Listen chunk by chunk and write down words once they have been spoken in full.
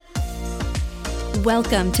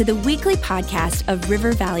Welcome to the weekly podcast of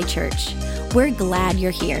River Valley Church. We're glad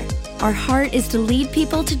you're here. Our heart is to lead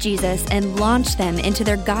people to Jesus and launch them into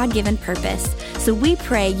their God-given purpose. So we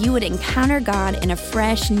pray you would encounter God in a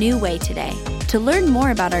fresh, new way today. To learn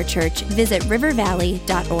more about our church, visit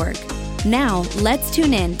rivervalley.org. Now, let's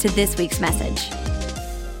tune in to this week's message.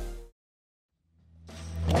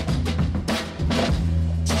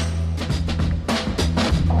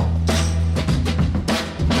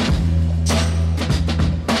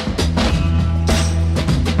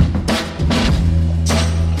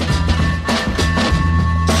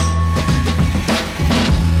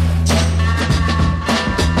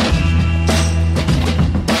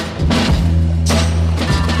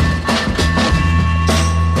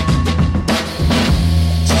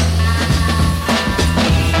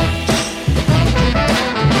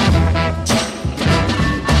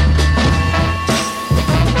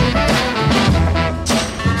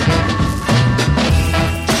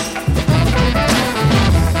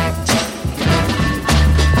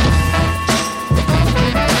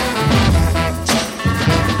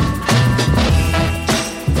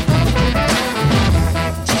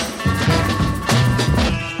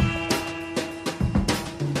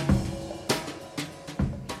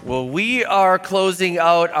 We are closing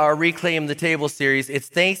out our Reclaim the Table series. It's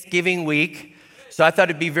Thanksgiving week, so I thought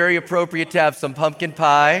it'd be very appropriate to have some pumpkin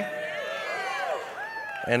pie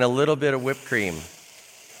and a little bit of whipped cream.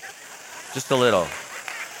 Just a little.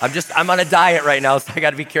 I'm on a diet right now, so I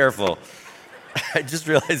got to be careful. I just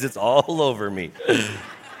realized it's all over me.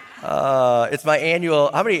 It's my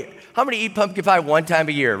annual. How many eat pumpkin pie one time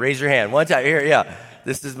a year? Raise your hand. One time here, yeah.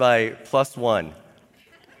 This is my plus one.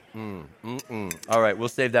 All right, we'll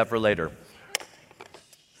save that for later.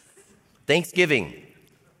 Thanksgiving.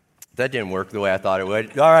 That didn't work the way I thought it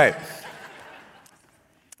would. All right.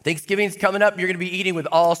 Thanksgiving's coming up. You're going to be eating with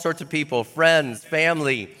all sorts of people, friends,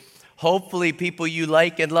 family, hopefully people you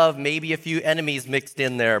like and love, maybe a few enemies mixed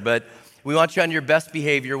in there. But we want you on your best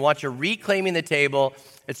behavior. We want you reclaiming the table.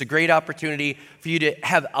 It's a great opportunity for you to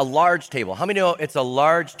have a large table. How many know it's a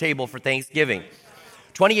large table for Thanksgiving?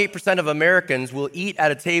 28% of Americans will eat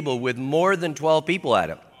at a table with more than 12 people at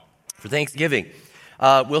it for Thanksgiving.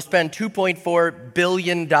 We'll spend $2.4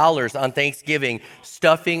 billion on Thanksgiving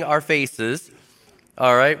stuffing our faces,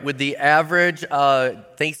 all right, with the average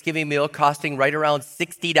Thanksgiving meal costing right around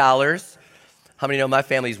 $60. How many know my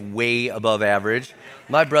family's way above average?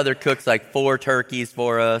 My brother cooks like 4 turkeys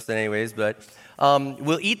for us anyways, but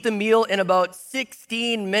we'll eat the meal in about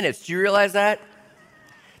 16 minutes. Do you realize that?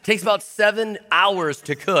 It takes about 7 hours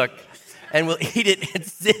to cook, and we'll eat it in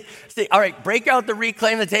all right, break out the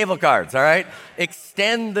Reclaim the Table cards, all right?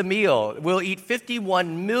 Extend the meal. We'll eat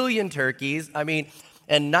 51 million turkeys, and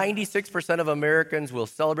 96% of Americans will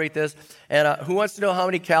celebrate this. And who wants to know how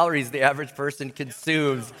many calories the average person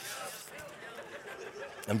consumes?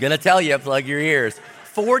 I'm going to tell you, plug your ears.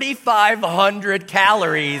 4,500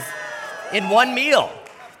 calories in one meal.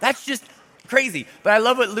 That's just crazy. But I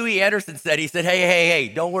love what Louis Anderson said. He said, hey,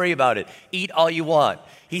 don't worry about it. Eat all you want.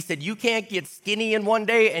 He said, you can't get skinny in one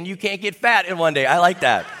day and you can't get fat in one day. I like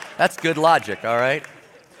that. That's good logic, all right?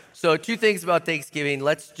 So 2 things about Thanksgiving.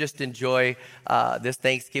 Let's just enjoy this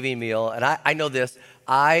Thanksgiving meal. And I know this.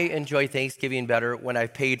 I enjoy Thanksgiving better when I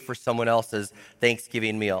paid for someone else's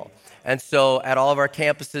Thanksgiving meal. And so at all of our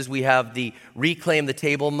campuses, we have the Reclaim the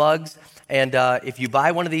Table mugs. And if you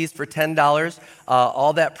buy one of these for $10,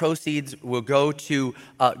 all that proceeds will go to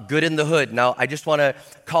Good in the Hood. Now, I just want to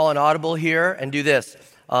call an audible here and do this.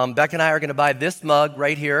 Beck and I are going to buy this mug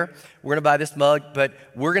right here. We're going to buy this mug, but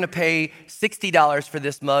we're going to pay $60 for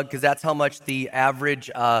this mug because that's how much the average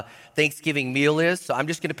Thanksgiving meal is. So I'm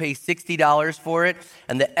just going to pay $60 for it,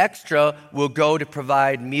 and the extra will go to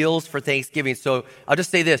provide meals for Thanksgiving. So I'll just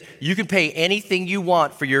say this. You can pay anything you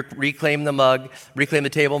want for your Reclaim the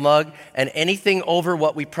Table mug, and anything over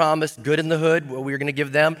what we promised Good in the Hood, what we're going to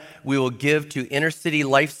give them, we will give to Inner City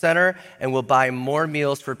Life Center, and we'll buy more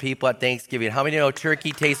meals for people at Thanksgiving. How many know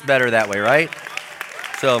turkey tastes better that way, right?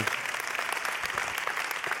 So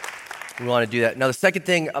we want to do that. Now, the second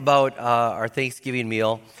thing about our Thanksgiving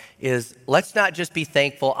meal is let's not just be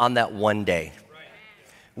thankful on that one day.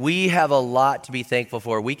 We have a lot to be thankful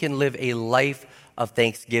for. We can live a life of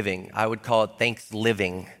thanksgiving. I would call it thanks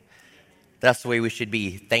living. That's the way we should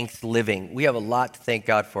be, thanks living. We have a lot to thank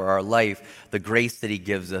God for: our life, the grace that he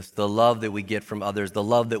gives us, the love that we get from others, the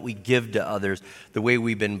love that we give to others, the way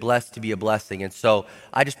we've been blessed to be a blessing. And so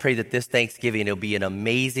I just pray that this Thanksgiving, it'll be an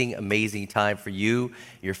amazing, amazing time for you,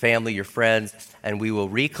 your family, your friends, and we will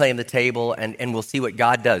reclaim the table and we'll see what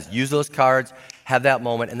God does. Use those cards, have that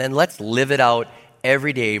moment, and then let's live it out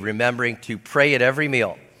every day, remembering to pray at every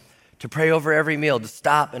meal, to pray over every meal, to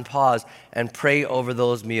stop and pause and pray over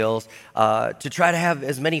those meals, to try to have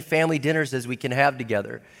as many family dinners as we can have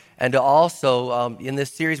together. And to also, in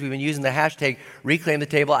this series, we've been using the hashtag Reclaim the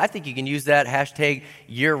Table. I think you can use that hashtag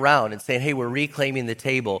year-round and saying, hey, we're reclaiming the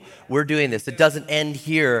table. We're doing this. It doesn't end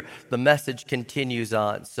here. The message continues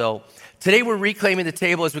on. So today we're reclaiming the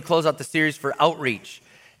table as we close out the series for outreach.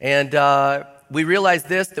 And we realize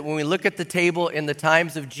this, that when we look at the table in the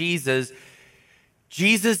times of Jesus,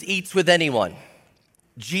 Jesus eats with anyone.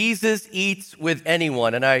 Jesus eats with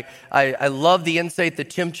anyone. And I love the insight that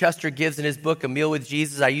Tim Chester gives in his book, A Meal with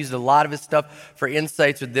Jesus. I used a lot of his stuff for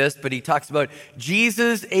insights with this, but he talks about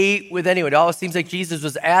Jesus ate with anyone. It always seems like Jesus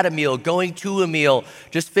was at a meal, going to a meal,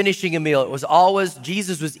 just finishing a meal. It was always,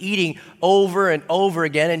 Jesus was eating over and over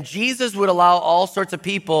again, and Jesus would allow all sorts of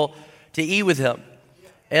people to eat with him.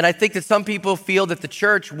 And I think that some people feel that the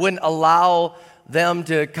church wouldn't allow them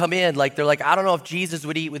to come in. Like they're like, I don't know if Jesus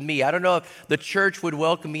would eat with me. I don't know if the church would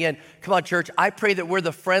welcome me in. Come on, church. I pray that we're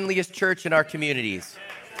the friendliest church in our communities.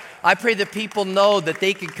 I pray that people know that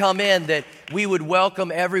they can come in, that we would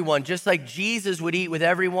welcome everyone. Just like Jesus would eat with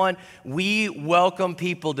everyone, we welcome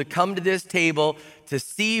people to come to this table to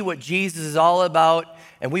see what Jesus is all about.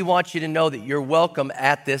 And we want you to know that you're welcome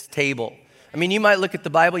at this table. I mean, you might look at the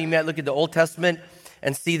Bible, you might look at the Old Testament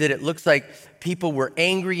and see that it looks like people were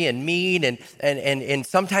angry and mean, and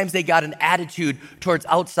sometimes they got an attitude towards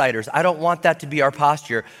outsiders. I don't want that to be our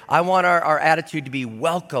posture. I want our attitude to be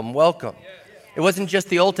welcome. It wasn't just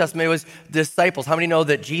the Old Testament, it was disciples. How many know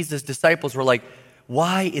that Jesus' disciples were like,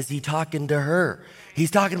 why is he talking to her? He's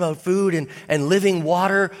talking about food and living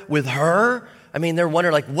water with her? I mean, they're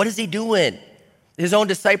wondering, like, what is he doing? His own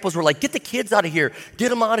disciples were like, get the kids out of here. Get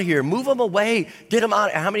them out of here. Move them away. Get them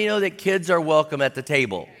out. How many know that kids are welcome at the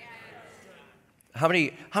table? How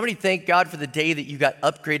many thank God for the day that you got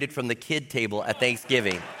upgraded from the kid table at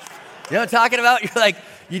Thanksgiving? You know what I'm talking about? You're like,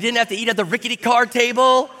 you didn't have to eat at the rickety car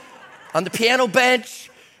table on the piano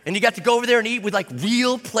bench, and you got to go over there and eat with like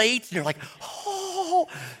real plates, and you're like, oh.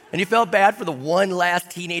 And you felt bad for the one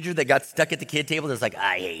last teenager that got stuck at the kid table that's like,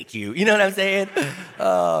 I hate you. You know what I'm saying?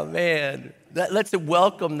 Oh, man. Let's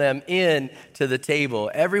welcome them in to the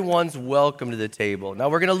table. Everyone's welcome to the table. Now,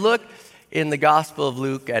 we're going to look in the Gospel of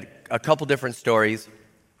Luke at a couple different stories.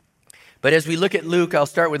 But as we look at Luke, I'll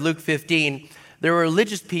start with Luke 15. There were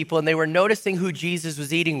religious people, and they were noticing who Jesus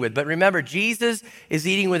was eating with. But remember, Jesus is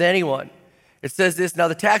eating with anyone. It says this, now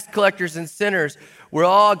the tax collectors and sinners were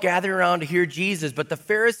all gathered around to hear Jesus, but the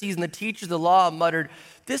Pharisees and the teachers of the law muttered,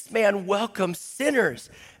 this man welcomes sinners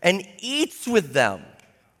and eats with them.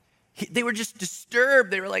 They were just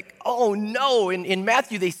disturbed. They were like, oh no. In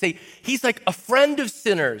Matthew, they say, he's like a friend of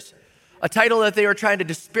sinners, a title that they were trying to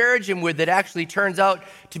disparage him with that actually turns out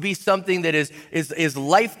to be something that is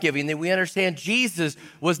life-giving, that we understand Jesus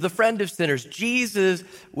was the friend of sinners. Jesus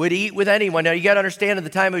would eat with anyone. Now, you got to understand, at the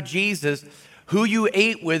time of Jesus, who you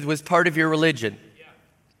ate with was part of your religion.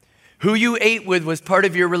 Who you ate with was part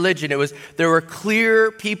of your religion. There were clear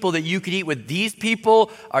people that you could eat with. These people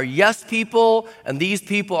are yes people, and these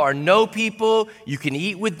people are no people. You can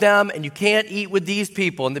eat with them, and you can't eat with these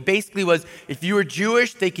people. And it basically was, if you were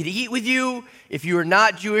Jewish, they could eat with you. If you were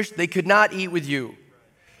not Jewish, they could not eat with you.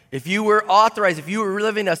 If you were authorized, if you were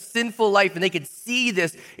living a sinful life, and they could see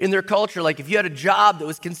this in their culture, like if you had a job that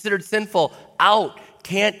was considered sinful, out.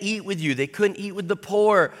 Can't eat with you. They couldn't eat with the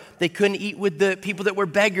poor. They couldn't eat with the people that were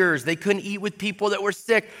beggars. They couldn't eat with people that were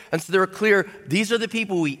sick. And so they were clear, these are the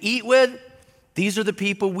people we eat with. These are the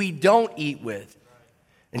people we don't eat with.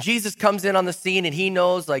 And Jesus comes in on the scene, and he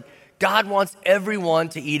knows, like, God wants everyone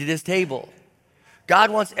to eat at his table. God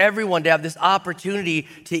wants everyone to have this opportunity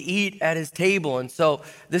to eat at his table. And so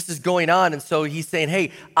this is going on. And so he's saying,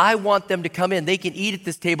 hey, I want them to come in. They can eat at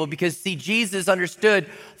this table because, see, Jesus understood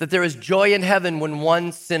that there is joy in heaven when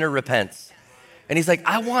one sinner repents. And he's like,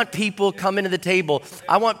 I want people coming to the table.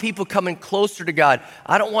 I want people coming closer to God.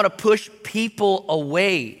 I don't want to push people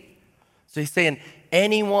away. So he's saying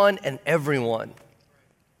anyone and everyone.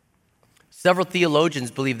 Several theologians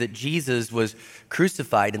believe that Jesus was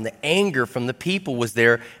crucified, and the anger from the people was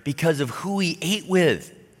there because of who he ate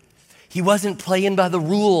with. He wasn't playing by the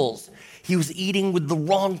rules. He was eating with the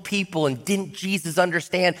wrong people, and didn't Jesus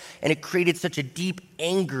understand? And it created such a deep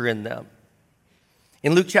anger in them.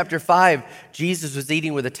 In Luke chapter 5, Jesus was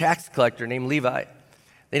eating with a tax collector named Levi.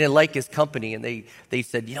 They didn't like his company, and they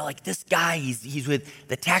said, you know, like this guy, he's with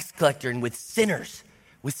the tax collector and with sinners.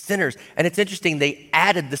 And it's interesting, they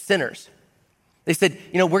added the sinners. They said,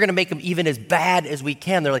 you know, we're going to make him even as bad as we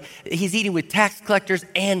can. They're like, he's eating with tax collectors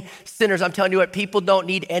and sinners. I'm telling you what, people don't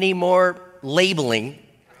need any more labeling.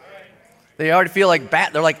 They already feel like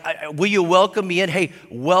bad. They're like, will you welcome me in? Hey,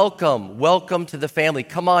 welcome to the family.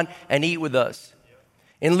 Come on and eat with us.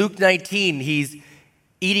 In Luke 19, he's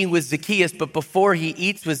eating with Zacchaeus, but before he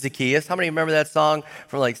eats with Zacchaeus, how many remember that song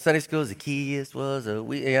from like Sunday school? Zacchaeus was a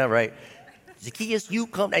yeah, right. Zacchaeus, you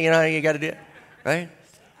come. You know how you got to do it, right?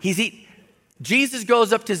 Jesus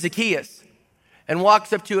goes up to Zacchaeus and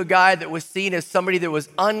walks up to a guy that was seen as somebody that was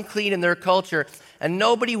unclean in their culture, and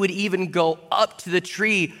nobody would even go up to the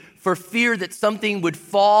tree for fear that something would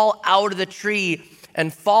fall out of the tree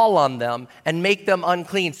and fall on them and make them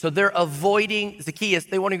unclean. So they're avoiding Zacchaeus.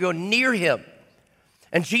 They want to go near him.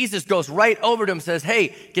 And Jesus goes right over to him and says,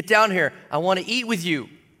 hey, get down here. I want to eat with you.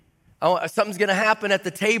 Something's going to happen at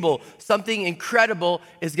the table. Something incredible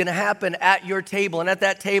is going to happen at your table. And at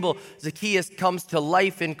that table, Zacchaeus comes to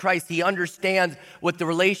life in Christ. He understands what the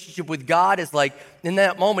relationship with God is like. In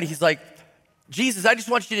that moment, he's like, Jesus, I just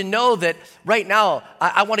want you to know that right now,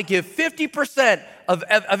 I want to give 50% of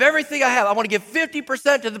everything I have. I want to give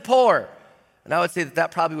 50% to the poor. And I would say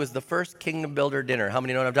that probably was the first kingdom builder dinner. How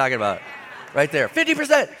many know what I'm talking about? Right there,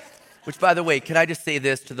 50%. Which, by the way, can I just say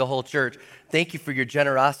this to the whole church? Thank you for your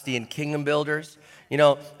generosity in kingdom builders. You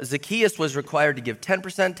know, Zacchaeus was required to give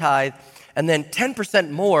 10% tithe, and then 10%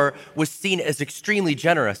 more was seen as extremely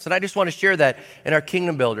generous. And I just want to share that in our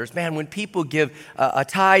kingdom builders. Man, when people give a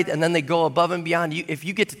tithe and then they go above and beyond, if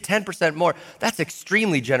you get to 10% more, that's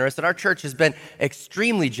extremely generous. And our church has been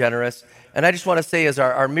extremely generous. And I just want to say, as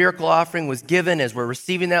our miracle offering was given, as we're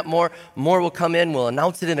receiving that more will come in. We'll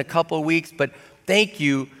announce it in a couple of weeks. But thank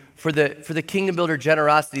you for the kingdom builder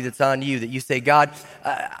generosity that's on you, that you say, God,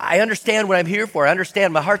 I understand what I'm here for. I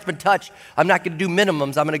understand my heart's been touched. I'm not going to do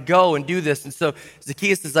minimums. I'm going to go and do this. And so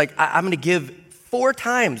Zacchaeus is like, I'm going to give 4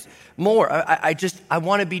 times more. I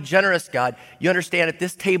want to be generous, God. You understand, at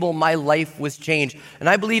this table, my life was changed. And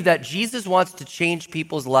I believe that Jesus wants to change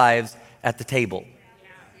people's lives at the table.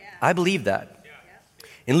 I believe that.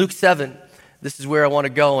 In Luke 7, this is where I want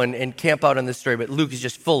to go and camp out on this story, but Luke is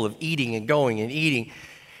just full of eating and going and eating.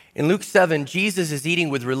 In Luke 7, Jesus is eating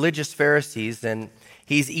with religious Pharisees, and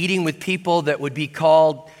he's eating with people that would be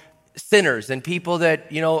called sinners, and people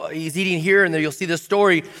that, you know, he's eating here, and there you'll see the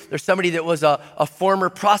story. There's somebody that was a former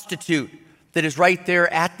prostitute that is right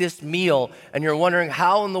there at this meal, and you're wondering,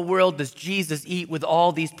 how in the world does Jesus eat with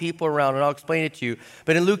all these people around? And I'll explain it to you.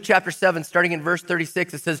 But in Luke chapter 7, starting in verse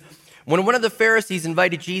 36, it says, when one of the Pharisees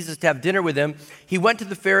invited Jesus to have dinner with him, he went to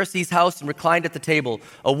the Pharisee's house and reclined at the table.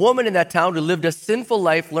 A woman in that town who lived a sinful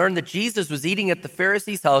life learned that Jesus was eating at the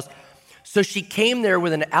Pharisee's house, so she came there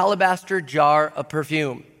with an alabaster jar of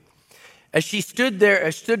perfume. As she stood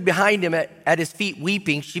behind him at his feet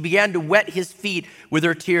weeping, she began to wet his feet with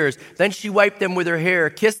her tears. Then she wiped them with her hair,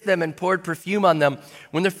 kissed them, and poured perfume on them.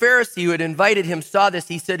 When the Pharisee who had invited him saw this,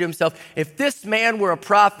 he said to himself, if this man were a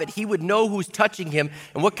prophet, he would know who's touching him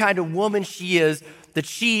and what kind of woman she is, that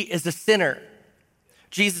she is a sinner.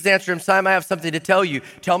 Jesus answered him, Simon, I have something to tell you.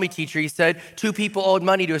 Tell me, teacher, he said. 2 people owed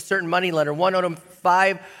money to a certain moneylender. One owed him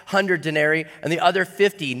 500 denarii and the other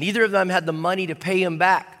 50. Neither of them had the money to pay him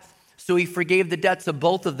back. So he forgave the debts of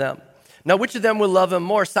both of them. Now, which of them will love him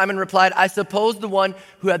more? Simon replied, I suppose the one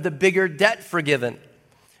who had the bigger debt forgiven.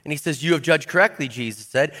 And he says, you have judged correctly, Jesus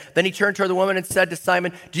said. Then he turned toward the woman and said to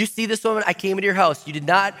Simon, do you see this woman? I came into your house. You did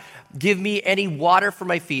not give me any water for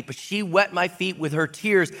my feet, but she wet my feet with her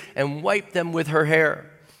tears and wiped them with her hair.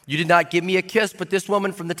 You did not give me a kiss, but this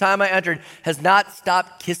woman from the time I entered has not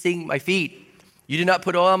stopped kissing my feet. You did not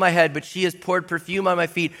put oil on my head, but she has poured perfume on my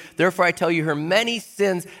feet. Therefore, I tell you, her many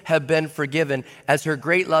sins have been forgiven, as her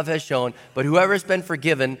great love has shown. But whoever has been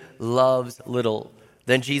forgiven loves little.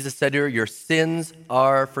 Then Jesus said to her, your sins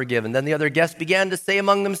are forgiven. Then the other guests began to say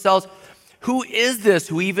among themselves, who is this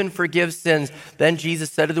who even forgives sins? Then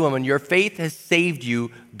Jesus said to the woman, your faith has saved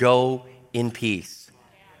you. Go in peace.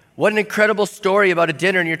 What an incredible story about a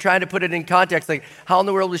dinner, and you're trying to put it in context, like how in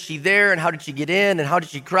the world was she there, and how did she get in, and how did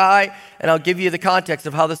she cry? And I'll give you the context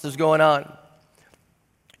of how this is going on.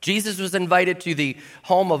 Jesus was invited to the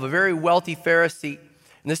home of a very wealthy Pharisee,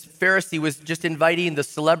 and this Pharisee was just inviting the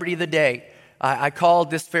celebrity of the day. I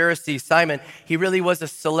called this Pharisee Simon. He really was a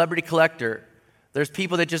celebrity collector. There's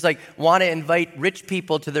people that just like want to invite rich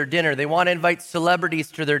people to their dinner. They want to invite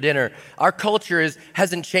celebrities to their dinner. Our culture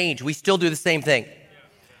hasn't changed. We still do the same thing.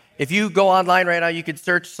 If you go online right now, you could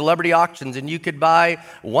search celebrity auctions, and you could buy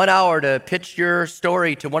 1 hour to pitch your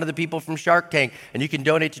story to one of the people from Shark Tank, and you can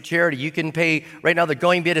donate to charity. You can pay, right now the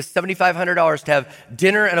going bid is $7,500 to have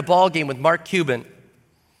dinner and a ball game with Mark Cuban.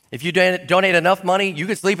 If you donate enough money, you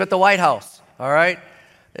can sleep at the White House, all right?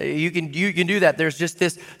 You can do that. There's just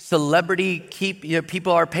this celebrity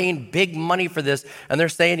people are paying big money for this, and they're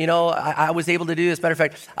saying, I was able to do this. Matter of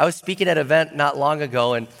fact, I was speaking at an event not long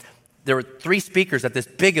ago, and there were 3 speakers at this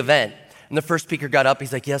big event. And the first speaker got up.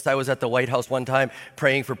 He's like, yes, I was at the White House one time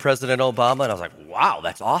praying for President Obama. And I was like, wow,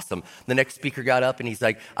 that's awesome. The next speaker got up, and he's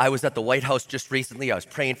like, I was at the White House just recently. I was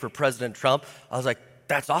praying for President Trump. I was like,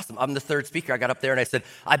 that's awesome. I'm the 3rd speaker. I got up there, and I said,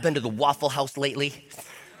 I've been to the Waffle House lately.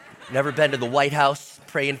 Never been to the White House,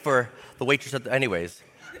 praying for the waitress at anyways,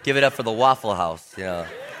 give it up for the Waffle House, All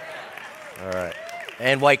right.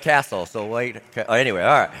 And White Castle, anyway,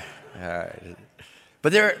 all right.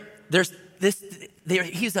 But there's this,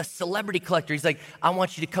 he's a celebrity collector. He's like, I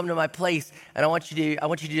want you to come to my place, and I want you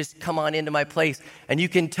to just come on into my place. And you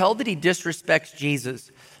can tell that he disrespects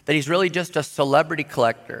Jesus, that he's really just a celebrity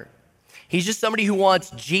collector. He's just somebody who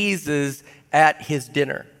wants Jesus at his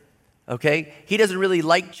dinner. Okay? He doesn't really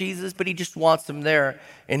like Jesus, but he just wants him there.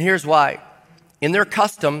 And here's why. In their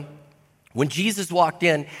custom, when Jesus walked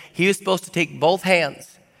in, he was supposed to take both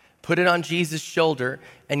hands, put it on Jesus' shoulder,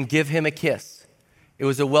 and give him a kiss. It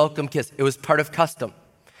was a welcome kiss. It was part of custom.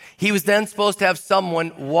 He was then supposed to have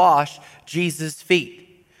someone wash Jesus'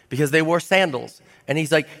 feet because they wore sandals. And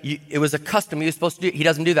he's like, it was a custom he was supposed to do. He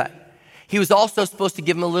doesn't do that. He was also supposed to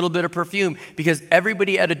give him a little bit of perfume because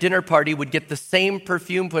everybody at a dinner party would get the same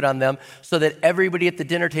perfume put on them so that everybody at the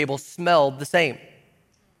dinner table smelled the same.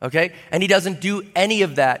 Okay? And he doesn't do any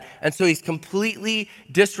of that. And so he's completely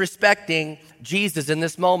disrespecting Jesus in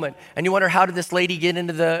this moment. And you wonder, how did this lady get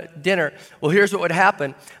into the dinner? Well, here's what would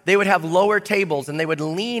happen. They would have lower tables, and they would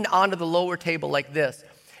lean onto the lower table like this.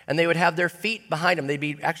 And they would have their feet behind them. They'd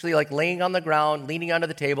be actually like laying on the ground, leaning onto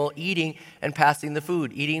the table, eating and passing the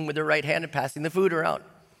food, eating with their right hand and passing the food around.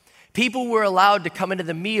 People were allowed to come into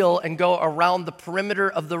the meal and go around the perimeter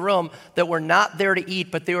of the room that were not there to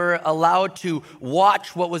eat, but they were allowed to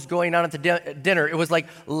watch what was going on at the dinner. It was like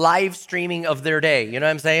live streaming of their day. You know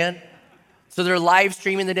what I'm saying? So they're live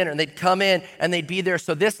streaming the dinner, and they'd come in and they'd be there.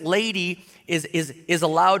 So this lady is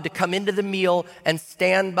allowed to come into the meal and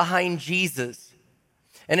stand behind Jesus.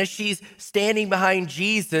 And as she's standing behind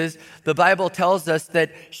Jesus, the Bible tells us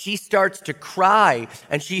that she starts to cry,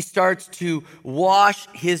 and she starts to wash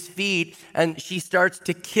his feet, and she starts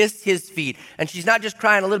to kiss his feet. And she's not just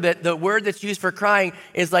crying a little bit. The word that's used for crying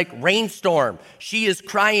is like rainstorm. She is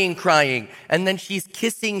crying, and then she's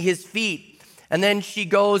kissing his feet. And then she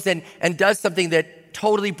goes and does something that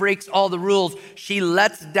totally breaks all the rules. She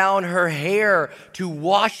lets down her hair to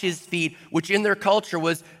wash his feet, which in their culture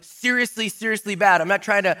was seriously bad. I'm not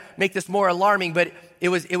trying to make this more alarming, but it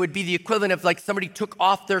would be the equivalent of like somebody took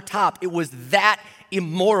off their top. It was that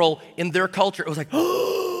immoral in their culture. It was like,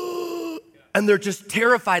 and they're just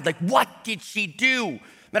terrified. Like, what did she do?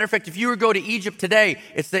 Matter of fact, if you were to go to Egypt today,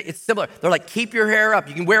 it's similar. They're like, keep your hair up.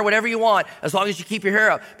 You can wear whatever you want as long as you keep your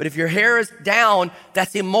hair up. But if your hair is down,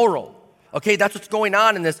 that's immoral. Okay, that's what's going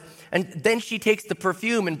on in this. And then she takes the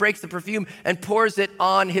perfume and breaks the perfume and pours it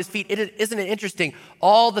on his feet. Isn't it interesting?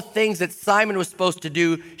 All the things that Simon was supposed to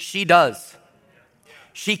do, she does.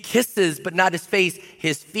 She kisses, but not his face,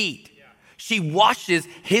 his feet. She washes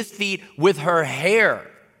his feet with her hair.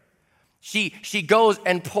 She goes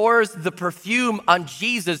and pours the perfume on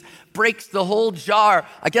Jesus, breaks the whole jar.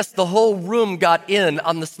 I guess the whole room got in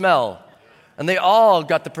on the smell. And they all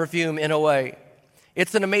got the perfume in a way.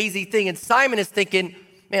 It's an amazing thing. And Simon is thinking,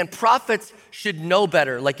 man, prophets should know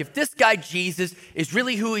better. Like if this guy Jesus is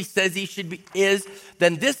really who he says he is,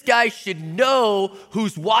 then this guy should know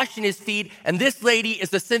who's washing his feet. And this lady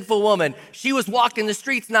is a sinful woman. She was walking the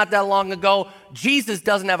streets not that long ago. Jesus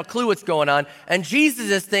doesn't have a clue what's going on. And Jesus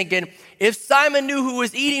is thinking, if Simon knew who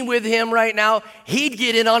was eating with him right now, he'd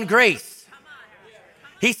get in on grace.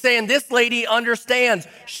 He's saying this lady understands.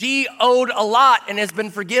 She owed a lot and has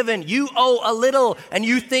been forgiven. You owe a little and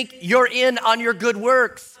you think you're in on your good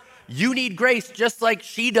works. You need grace just like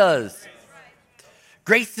she does.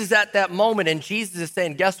 Grace is at that moment, and Jesus is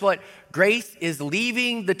saying, guess what? Grace is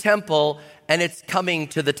leaving the temple and it's coming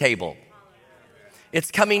to the table.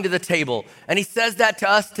 It's coming to the table. And he says that to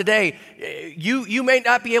us today. You may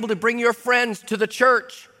not be able to bring your friends to the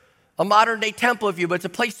church, a modern day temple of you, but it's a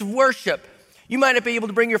place of worship. You might not be able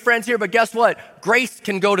to bring your friends here, but guess what? Grace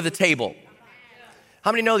can go to the table.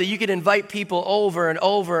 How many know that you can invite people over and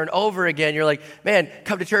over and over again? You're like, man,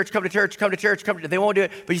 come to church, come to church, come to church, come to. They won't do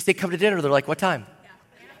it, but you say come to dinner. They're like, what time?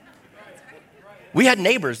 We had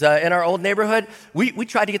neighbors in our old neighborhood. We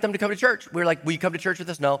tried to get them to come to church. We were like, will you come to church with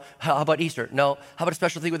us? No. How about Easter? No. How about a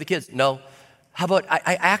special thing with the kids? No. How about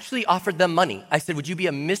I actually offered them money. I said, would you be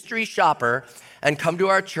a mystery shopper and come to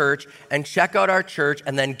our church and check out our church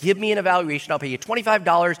and then give me an evaluation. I'll pay you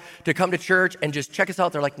 $25 to come to church and just check us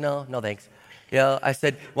out. They're like, no thanks. I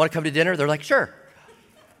said, want to come to dinner? They're like, sure.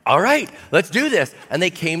 All right, let's do this. And they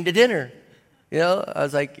came to dinner. I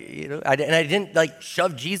was like, I didn't like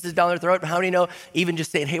shove Jesus down their throat. How many know even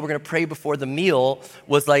just saying, hey, we're going to pray before the meal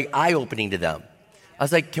was like eye-opening to them. I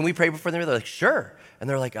was like, can we pray before the meal? They're like, sure. And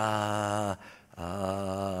they're like, they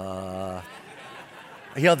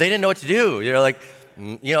didn't know what to do.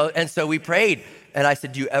 And so we prayed. And I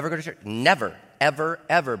said, do you ever go to church? Never, ever,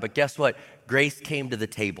 ever. But guess what? Grace came to the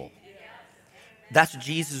table. That's what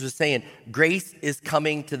Jesus was saying. Grace is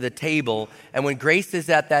coming to the table. And when grace is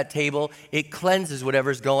at that table, it cleanses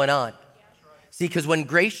whatever's going on. See, because when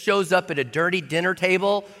grace shows up at a dirty dinner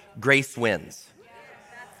table, grace wins.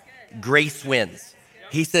 Grace wins.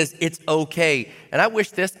 He says it's okay. And I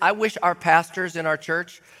wish our pastors in our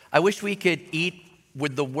church, I wish we could eat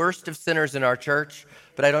with the worst of sinners in our church,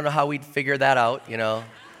 but I don't know how we'd figure that out,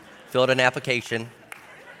 Fill out an application.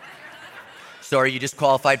 Sorry, you just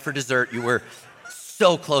qualified for dessert. You were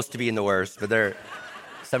so close to being the worst, but they're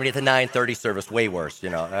somebody at the 9:30 service, way worse, All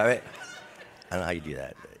right? I don't know how you do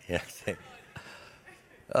that.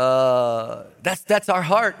 That's our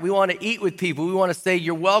heart. We want to eat with people. We want to say,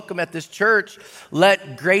 you're welcome at this church.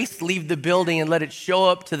 Let grace leave the building and let it show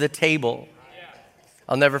up to the table.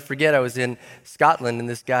 I'll never forget, I was in Scotland, and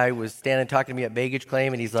this guy was standing talking to me at baggage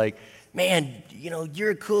claim, and he's like, man, you're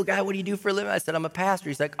a cool guy. What do you do for a living? I said, I'm a pastor.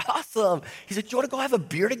 He's like, awesome. He's like, do you want to go have a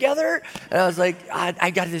beer together? And I was like,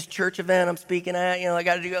 I got this church event I'm speaking at. I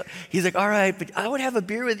got to go. He's like, all right, but I would have a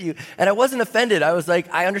beer with you. And I wasn't offended. I was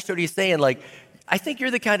like, I understood what he's saying. Like, I think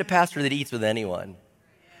you're the kind of pastor that eats with anyone.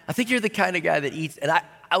 I think you're the kind of guy that eats, and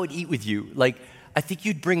I would eat with you. Like, I think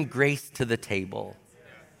you'd bring grace to the table.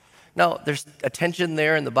 Now, there's a tension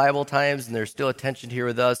there in the Bible times, and there's still a tension here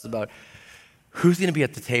with us about who's going to be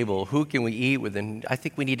at the table, who can we eat with, and I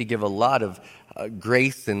think we need to give a lot of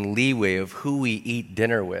grace and leeway of who we eat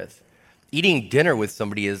dinner with. Eating dinner with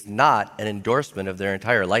somebody is not an endorsement of their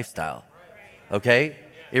entire lifestyle, okay?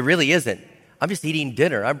 It really isn't. I'm just eating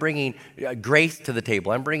dinner. I'm bringing grace to the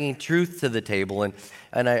table. I'm bringing truth to the table.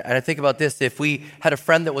 And I think about this. If we had a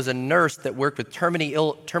friend that was a nurse that worked with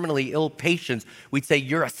terminally ill patients, we'd say,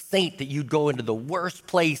 you're a saint that you'd go into the worst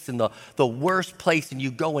place and the worst place, and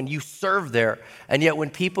you go and you serve there. And yet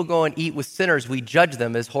when people go and eat with sinners, we judge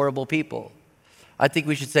them as horrible people. I think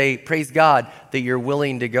we should say, praise God that you're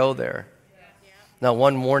willing to go there. Now,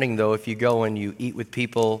 one morning, though, if you go and you eat with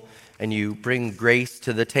people and you bring grace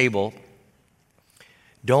to the table,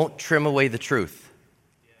 don't trim away the truth.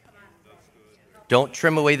 Don't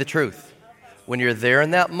trim away the truth. When you're there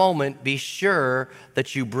in that moment, be sure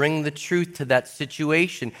that you bring the truth to that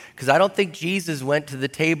situation. Because I don't think Jesus went to the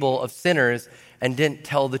table of sinners and didn't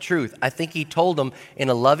tell the truth. I think he told them in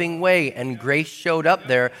a loving way, and grace showed up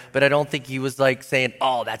there, but I don't think he was like saying,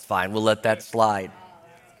 oh, that's fine, we'll let that slide.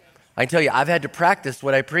 I can tell you, I've had to practice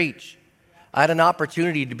what I preach. I had an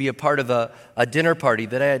opportunity to be a part of a dinner party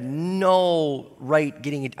that I had no right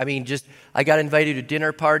getting. I got invited to a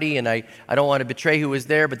dinner party, and I don't want to betray who was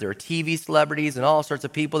there, but there were TV celebrities and all sorts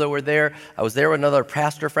of people that were there. I was there with another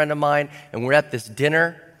pastor friend of mine, and we're at this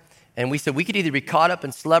dinner, and we said we could either be caught up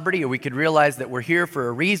in celebrity or we could realize that we're here for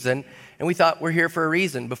a reason. And we thought we're here for a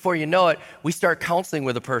reason. Before you know it, we start counseling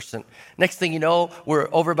with a person. Next thing you know, we're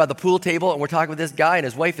over by the pool table and we're talking with this guy and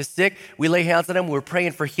his wife is sick. We lay hands on him. We're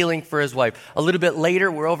praying for healing for his wife. A little bit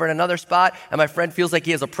later, we're over in another spot and my friend feels like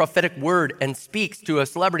he has a prophetic word and speaks to a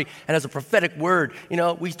celebrity and has a prophetic word.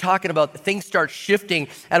 We're talking about things start shifting.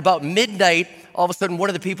 At about midnight, all of a sudden,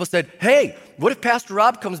 one of the people said, hey, what if Pastor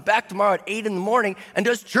Rob comes back tomorrow at 8 in the morning and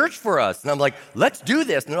does church for us? And I'm like, let's do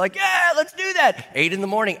this. And they're like, yeah, let's do that. 8 in the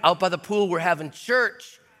morning, out by the pool, we're having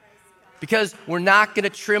church. Because we're not going to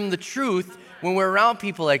trim the truth when we're around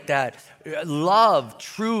people like that. Love,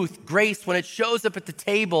 truth, grace, when it shows up at the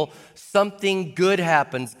table, something good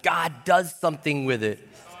happens. God does something with it.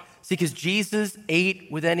 See, because Jesus ate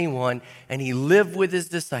with anyone and he lived with his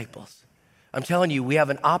disciples. I'm telling you, we have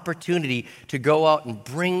an opportunity to go out and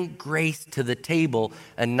bring grace to the table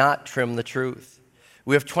and not trim the truth.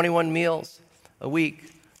 We have 21 meals a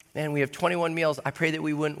week. Man, we have 21 meals. I pray that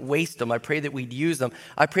we wouldn't waste them. I pray that we'd use them.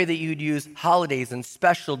 I pray that you'd use holidays and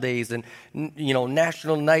special days and,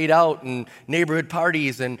 national night out and neighborhood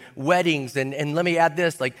parties and weddings. And let me add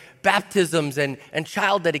this, like baptisms and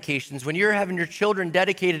child dedications. When you're having your children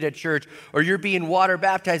dedicated at church or you're being water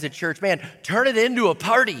baptized at church, man, turn it into a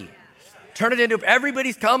party. Turn it into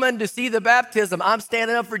everybody's coming to see the baptism. I'm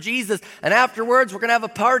standing up for Jesus. And afterwards, we're going to have a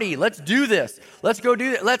party. Let's do this. Let's go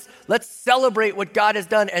do it. Let's celebrate what God has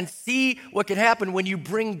done and see what can happen when you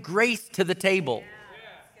bring grace to the table.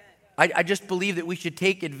 I just believe that we should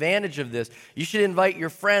take advantage of this. You should invite your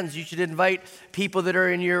friends. You should invite people that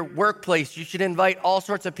are in your workplace. You should invite all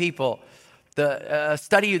sorts of people. The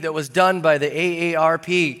study that was done by the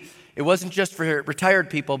AARP, it wasn't just for retired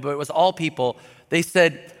people, but it was all people. They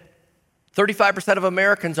said 35% of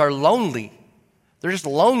Americans are lonely. They're just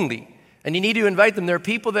lonely. And you need to invite them. There are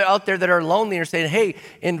people that out there that are lonely and are saying, hey,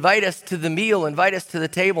 invite us to the meal, invite us to the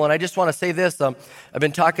table. And I just want to say this. I've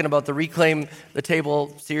been talking about the Reclaim the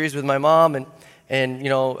Table series with my mom, and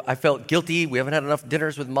I felt guilty. We haven't had enough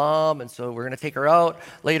dinners with mom, and so we're going to take her out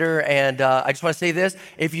later. And I just want to say this.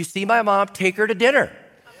 If you see my mom, take her to dinner.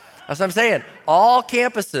 That's what I'm saying. All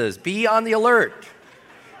campuses, be on the alert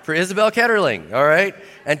for Isabel Ketterling, all right?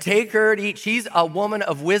 And take her to eat. She's a woman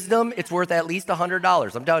of wisdom. It's worth at least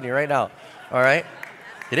 $100. I'm telling you right now, all right?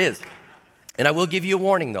 It is. And I will give you a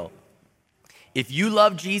warning, though. If you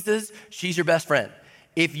love Jesus, she's your best friend.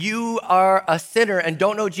 If you are a sinner and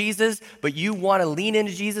don't know Jesus, but you want to lean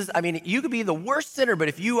into Jesus, I mean, you could be the worst sinner, but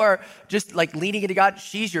if you are just like leaning into God,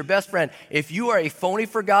 she's your best friend. If you are a phony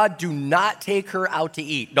for God, do not take her out to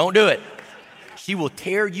eat. Don't do it. She will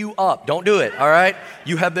tear you up. Don't do it, all right?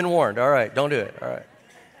 You have been warned, all right? Don't do it, all right?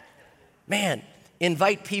 Man,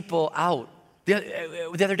 invite people out.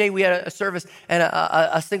 The other day we had a service, and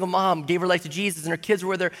a single mom gave her life to Jesus, and her kids were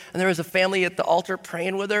with her, and there was a family at the altar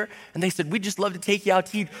praying with her, and they said, we'd just love to take you out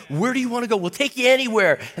to eat. Where do you want to go? We'll take you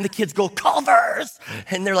anywhere. And the kids go, Culver's.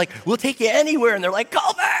 And they're like, we'll take you anywhere. And they're like,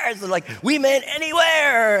 Culver's. They're like, we meant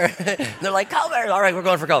anywhere. And they're like, Culver's. All right, we're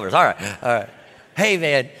going for Culver's. All right. Hey,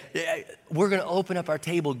 man, we're going to open up our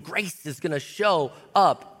table. Grace is going to show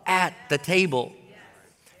up at the table.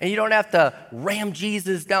 And you don't have to ram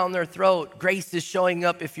Jesus down their throat. Grace is showing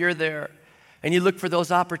up if you're there. And you look for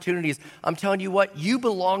those opportunities. I'm telling you what, you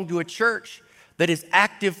belong to a church that is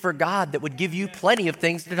active for God, that would give you plenty of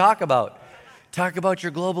things to talk about. Talk about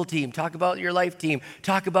your global team. Talk about your life team.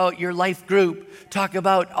 Talk about your life group. Talk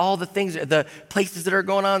about all the things, the places that are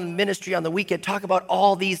going on in ministry on the weekend. Talk about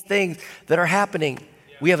all these things that are happening.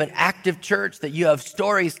 We have an active church that you have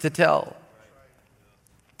stories to tell.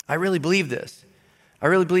 I really believe this. I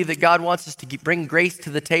really believe that God wants us to bring grace to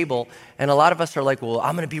the table. And a lot of us are like, well,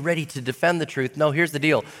 I'm going to be ready to defend the truth. No, here's the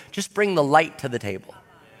deal. Just bring the light to the table.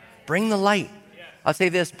 Bring the light. I'll say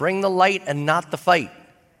this, bring the light and not the fight.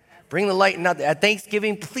 Bring the light and not at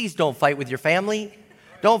Thanksgiving, please don't fight with your family.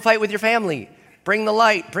 Don't fight with your family. Bring the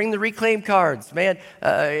light. Bring the reclaim cards. Man,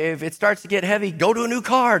 if it starts to get heavy, go to a new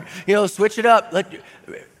card. Switch it up.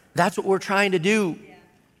 That's what we're trying to do.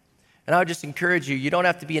 And I would just encourage you, you don't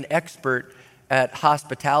have to be an expert at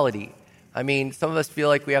hospitality. I mean, some of us feel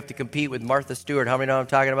like we have to compete with Martha Stewart. How many know what I'm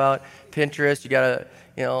talking about? Pinterest, you got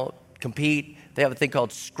to, compete. They have a thing called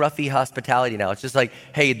scruffy hospitality now. It's just like,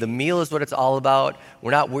 hey, the meal is what it's all about.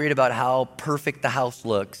 We're not worried about how perfect the house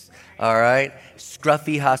looks, all right?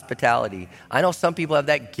 Scruffy hospitality. I know some people have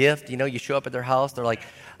that gift. You show up at their house, they're like,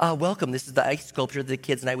 welcome, this is the ice sculpture that the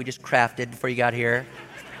kids and I, we just crafted before you got here.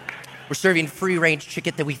 We're serving free-range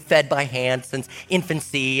chicken that we fed by hand since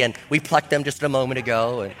infancy, and we plucked them just a moment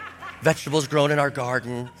ago, and vegetables grown in our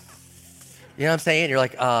garden. You know what I'm saying? You're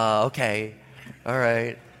like, okay, all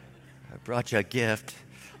right. I brought you a gift,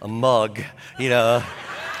 a mug,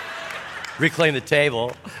 reclaim the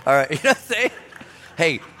table. All right, you know what I'm saying?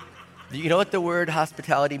 Hey, you know what the word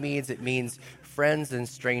hospitality means? It means friends and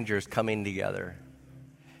strangers coming together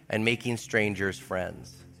and making strangers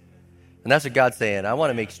friends. And that's what God's saying. I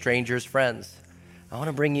want to make strangers friends. I want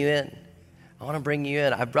to bring you in.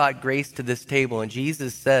 I brought grace to this table. And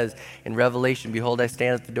Jesus says in Revelation, behold, I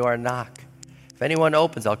stand at the door and knock. If anyone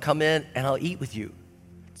opens, I'll come in and I'll eat with you.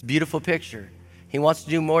 It's a beautiful picture. He wants to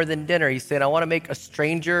do more than dinner. He's saying, I want to make a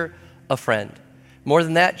stranger a friend. More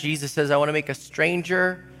than that, Jesus says, I want to make a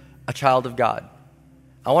stranger a child of God.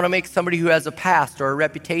 I want to make somebody who has a past or a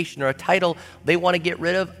reputation or a title they want to get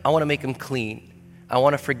rid of, I want to make them clean. I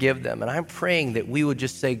want to forgive them. And I'm praying that we would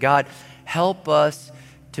just say, God, help us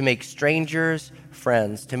to make strangers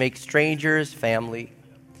friends, to make strangers family.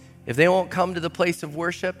 If they won't come to the place of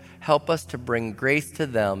worship, help us to bring grace to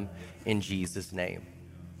them in Jesus' name.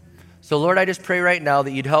 So, Lord, I just pray right now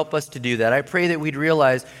that you'd help us to do that. I pray that we'd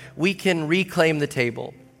realize we can reclaim the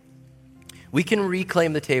table. We can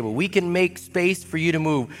reclaim the table. We can make space for you to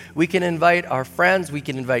move. We can invite our friends. We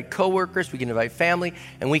can invite coworkers. We can invite family,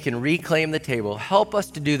 and we can reclaim the table. Help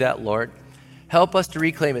us to do that, Lord. Help us to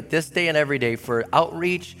reclaim it this day and every day for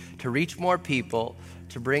outreach, to reach more people,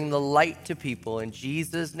 to bring the light to people. In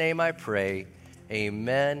Jesus' name I pray,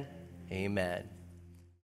 amen, amen.